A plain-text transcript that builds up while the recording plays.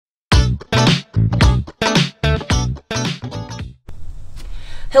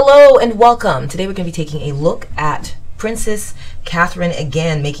Hello and welcome. Today we're going to be taking a look at Princess Catherine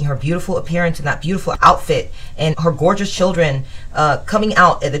again, making her beautiful appearance in that beautiful outfit and her gorgeous children coming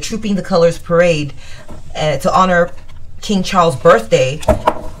out at the Trooping the Colors parade to honor King Charles' birthday.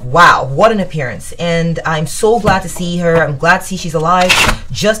 Wow, what an appearance. And I'm so glad to see her. I'm glad to see she's alive.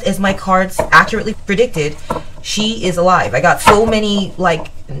 Just as my cards accurately predicted, she is alive. I got so many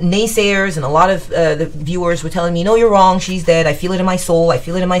naysayers, and a lot of the viewers were telling me, no, you're wrong, she's dead. I feel it in my soul, I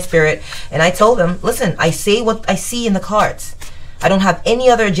feel it in my spirit. And I told them, listen, I say what I see in the cards. I don't have any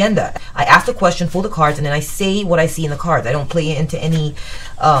other agenda. I ask the question, pull the cards, and then I say what I see in the cards. I don't play into any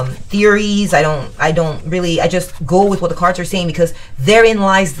theories. I just go with what the cards are saying, because therein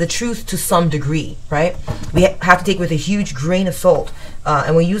lies the truth to some degree, right? We have to take it with a huge grain of salt.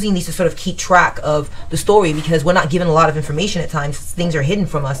 And we're using these to sort of keep track of the story, because we're not given a lot of information at times. Things are hidden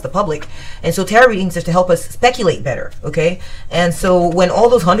from us, the public. And so tarot readings are to help us speculate better, okay? And so when all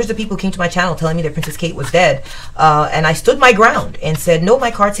those hundreds of people came to my channel telling me that Princess Kate was dead, and I stood my ground and said, no,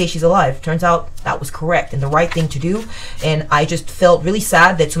 my cards say she's alive. Turns out that was correct and the right thing to do. And I just felt really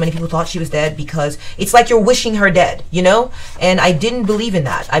sad that so many people thought she was dead, because it's like you're wishing her dead, you know? And I didn't believe in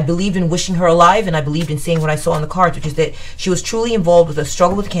that. I believed in wishing her alive, and I believed in saying what I saw in the cards, which is that she was truly involved with a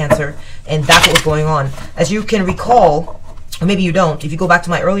struggle with cancer, and that's what was going on. As you can recall, or maybe you don't, if you go back to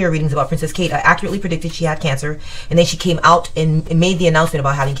my earlier readings about Princess Kate, I accurately predicted she had cancer, and then she came out and made the announcement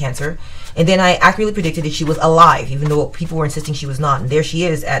about having cancer. And then I accurately predicted that she was alive, even though people were insisting she was not. And there she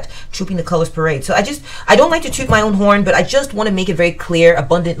is at Trooping the Colors parade. So I don't like to toot my own horn, but I just want to make it very clear,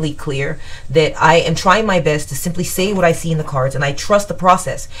 abundantly clear, that I am trying my best to simply say what I see in the cards, and I trust the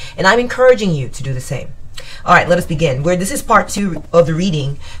process. And I'm encouraging you to do the same. All right, let us begin. This is part 2 of the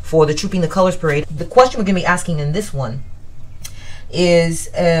reading for the Trooping the Colors parade. The question we're going to be asking in this one is,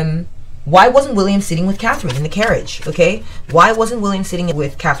 why wasn't William sitting with Catherine in the carriage? Okay, why wasn't William sitting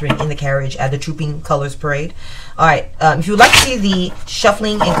with Catherine in the carriage at the Trooping Colors parade? All right, if you would like to see the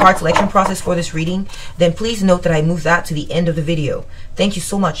shuffling and card selection process for this reading, then please note that I moved that to the end of the video. Thank you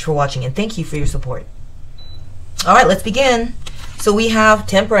so much for watching, and thank you for your support. All right, let's begin. So we have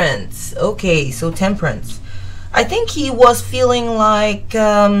Temperance. Okay, so Temperance. I think he was feeling like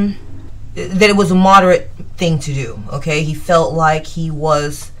that it was a moderate thing to do. Okay, he felt like he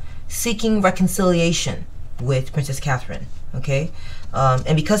was seeking reconciliation with Princess Catherine. Okay,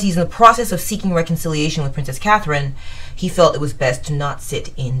 and because he's in the process of seeking reconciliation with Princess Catherine, he felt it was best to not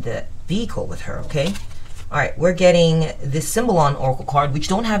sit in the vehicle with her. Okay, all right, we're getting this Symbolon Oracle card, which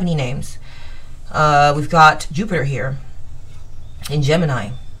don't have any names. We've got Jupiter here in Gemini,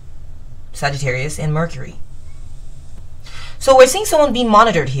 Sagittarius, and Mercury. So we're seeing someone being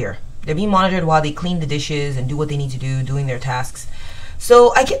monitored here. They're being monitored while they clean the dishes and do what they need to do, doing their tasks.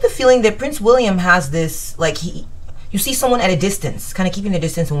 So I get the feeling that Prince William has this, you see someone at a distance, kind of keeping the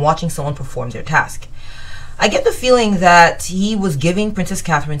distance and watching someone perform their task. I get the feeling that he was giving Princess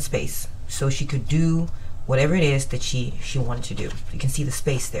Catherine space so she could do whatever it is that she wanted to do. You can see the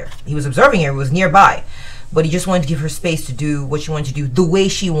space there. He was observing her, it was nearby, but he just wanted to give her space to do what she wanted to do the way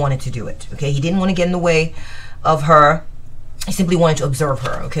she wanted to do it. Okay, he didn't want to get in the way of her. He simply wanted to observe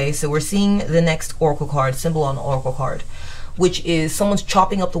her. Okay, so we're seeing the next Oracle card, Symbolon Oracle card, which is someone's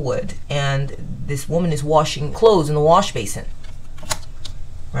chopping up the wood, and this woman is washing clothes in the wash basin.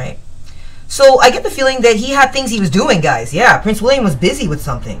 Right? So I get the feeling that he had things he was doing, guys. Yeah, Prince William was busy with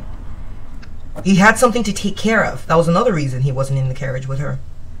something. He had something to take care of. That was another reason he wasn't in the carriage with her.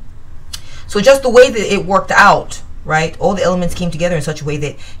 So just the way that it worked out, right? All the elements came together in such a way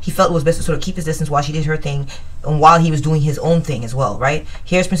that he felt it was best to sort of keep his distance while she did her thing, and while he was doing his own thing as well, right?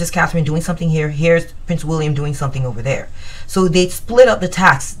 Here's Princess Catherine doing something here. Here's Prince William doing something over there. So they'd split up the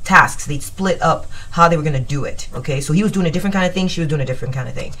tasks. They'd split up how they were going to do it, okay? So he was doing a different kind of thing. She was doing a different kind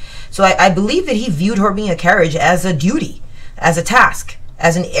of thing. So I believe that he viewed her being a carriage as a duty, as a task,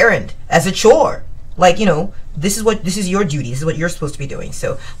 as an errand, as a chore. Like, you know, this is your duty. This is what you're supposed to be doing.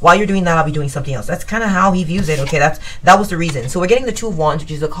 So while you're doing that, I'll be doing something else. That's kind of how he views it. Okay, that was the reason. So we're getting the Two of Wands,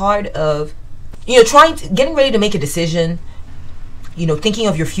 which is a card of, you know, getting ready to make a decision. You know, thinking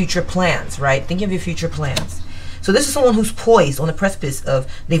of your future plans, right? Thinking of your future plans. So this is someone who's poised on the precipice of,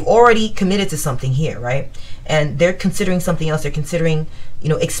 they've already committed to something here, right? And they're considering something else. They're considering, you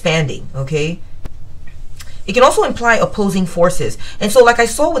know, expanding. Okay. It can also imply opposing forces. And so like I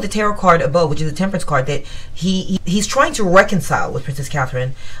saw with the tarot card above, which is the Temperance card, that he's trying to reconcile with Princess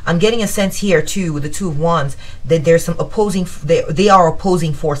Catherine. I'm getting a sense here too with the Two of Wands that there's some opposing, they are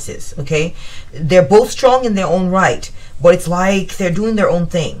opposing forces, okay? They're both strong in their own right, but it's like they're doing their own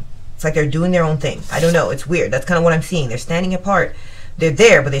thing. It's like they're doing their own thing. I don't know, it's weird. That's kind of what I'm seeing. They're standing apart. They're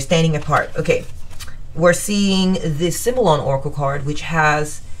there, but they're standing apart. Okay. we're seeing this symbol on Oracle card, which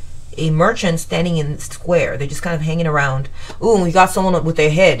has a merchant standing in the square. They're just kind of hanging around. Ooh, and we got someone with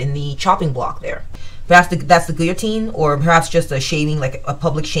their head in the chopping block there. Perhaps that's the guillotine, or perhaps just a shaving, like a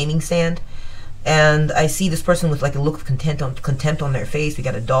public shaming stand. And I see this person with like a look of contempt on their face. We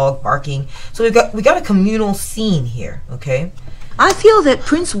got a dog barking. So we got a communal scene here, okay? I feel that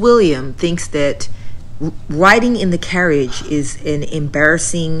Prince William thinks that riding in the carriage is an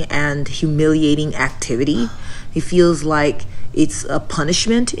embarrassing and humiliating activity. He feels like it's a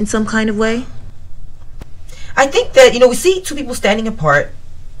punishment in some kind of way. I think that, we see two people standing apart,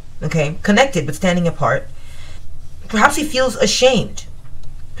 okay, connected but standing apart. Perhaps he feels ashamed.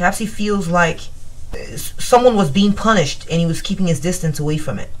 Perhaps he feels like someone was being punished and he was keeping his distance away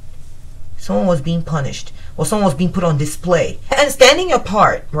from it. Someone was being punished, or someone was being put on display. And standing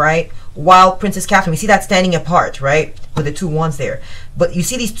apart, right, while Princess Catherine, we see that standing apart, right, with the two wands there. But you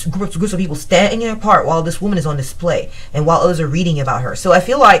see these groups of people standing apart while this woman is on display and while others are reading about her. So I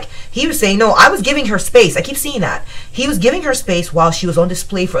feel like he was saying, no, I was giving her space. I keep seeing that. He was giving her space while she was on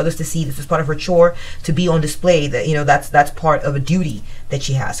display for others to see. This was part of her chore to be on display. That, that's part of a duty that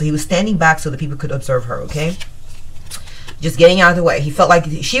she has. So he was standing back so that people could observe her, okay? Just getting out of the way. He felt like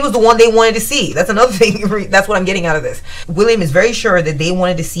she was the one they wanted to see. That's another thing. That's what I'm getting out of this. William is very sure that they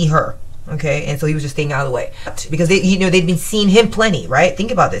wanted to see her. Okay, and so he was just staying out of the way because they'd been seeing him plenty, right? Think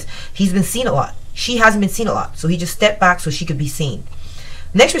about this. He's been seen a lot. She hasn't been seen a lot, so he just stepped back so she could be seen.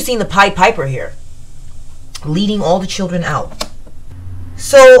 Next, we're seeing the Pied Piper here, leading all the children out.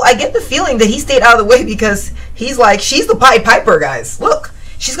 So I get the feeling that he stayed out of the way because he's like, she's the Pied Piper, guys. Look,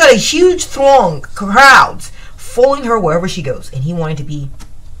 she's got a huge throng, crowds following her wherever she goes, and he wanted to be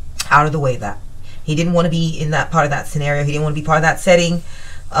out of the way of that. He didn't want to be in that part of that scenario. He didn't want to be part of that setting.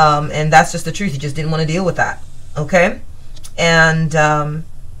 And that's just the truth. He just didn't want to deal with that. Okay? And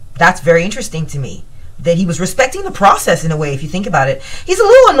that's very interesting to me. That he was respecting the process in a way, if you think about it. He's a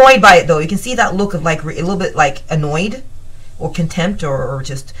little annoyed by it, though. You can see that look of like a little bit like annoyed or contempt or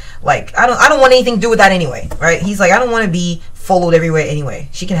just like, I don't want anything to do with that anyway. Right? He's like, I don't want to be followed everywhere anyway.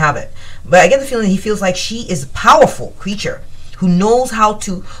 She can have it. But I get the feeling that he feels like she is a powerful creature who knows how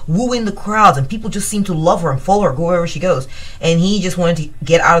to woo in the crowds, and people just seem to love her and follow her, go wherever she goes. And he just wanted to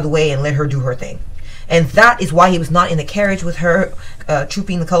get out of the way and let her do her thing. And that is why he was not in the carriage with her,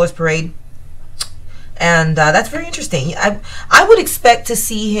 trooping the colors parade. And that's very interesting. I would expect to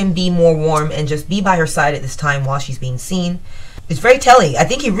see him be more warm and just be by her side at this time while she's being seen. It's very telling. I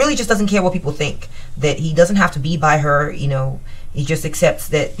think he really just doesn't care what people think. That he doesn't have to be by her, he just accepts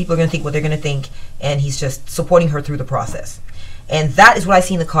that people are going to think what they're going to think, and he's just supporting her through the process. And that is what I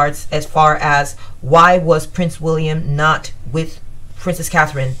see in the cards as far as why was Prince William not with Princess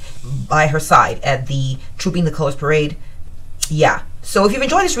Catherine by her side at the Trooping the Colors Parade. Yeah. So if you've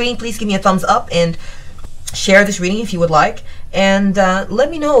enjoyed this reading, please give me a thumbs up and share this reading if you would like. And let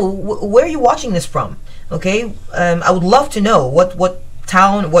me know where you're watching this from. Okay? I would love to know what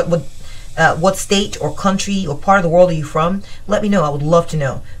town, what state or country or part of the world are you from? Let me know. I would love to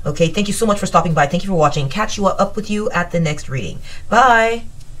know. Okay, thank you so much for stopping by. Thank you for watching. Catch you up with you at the next reading. Bye.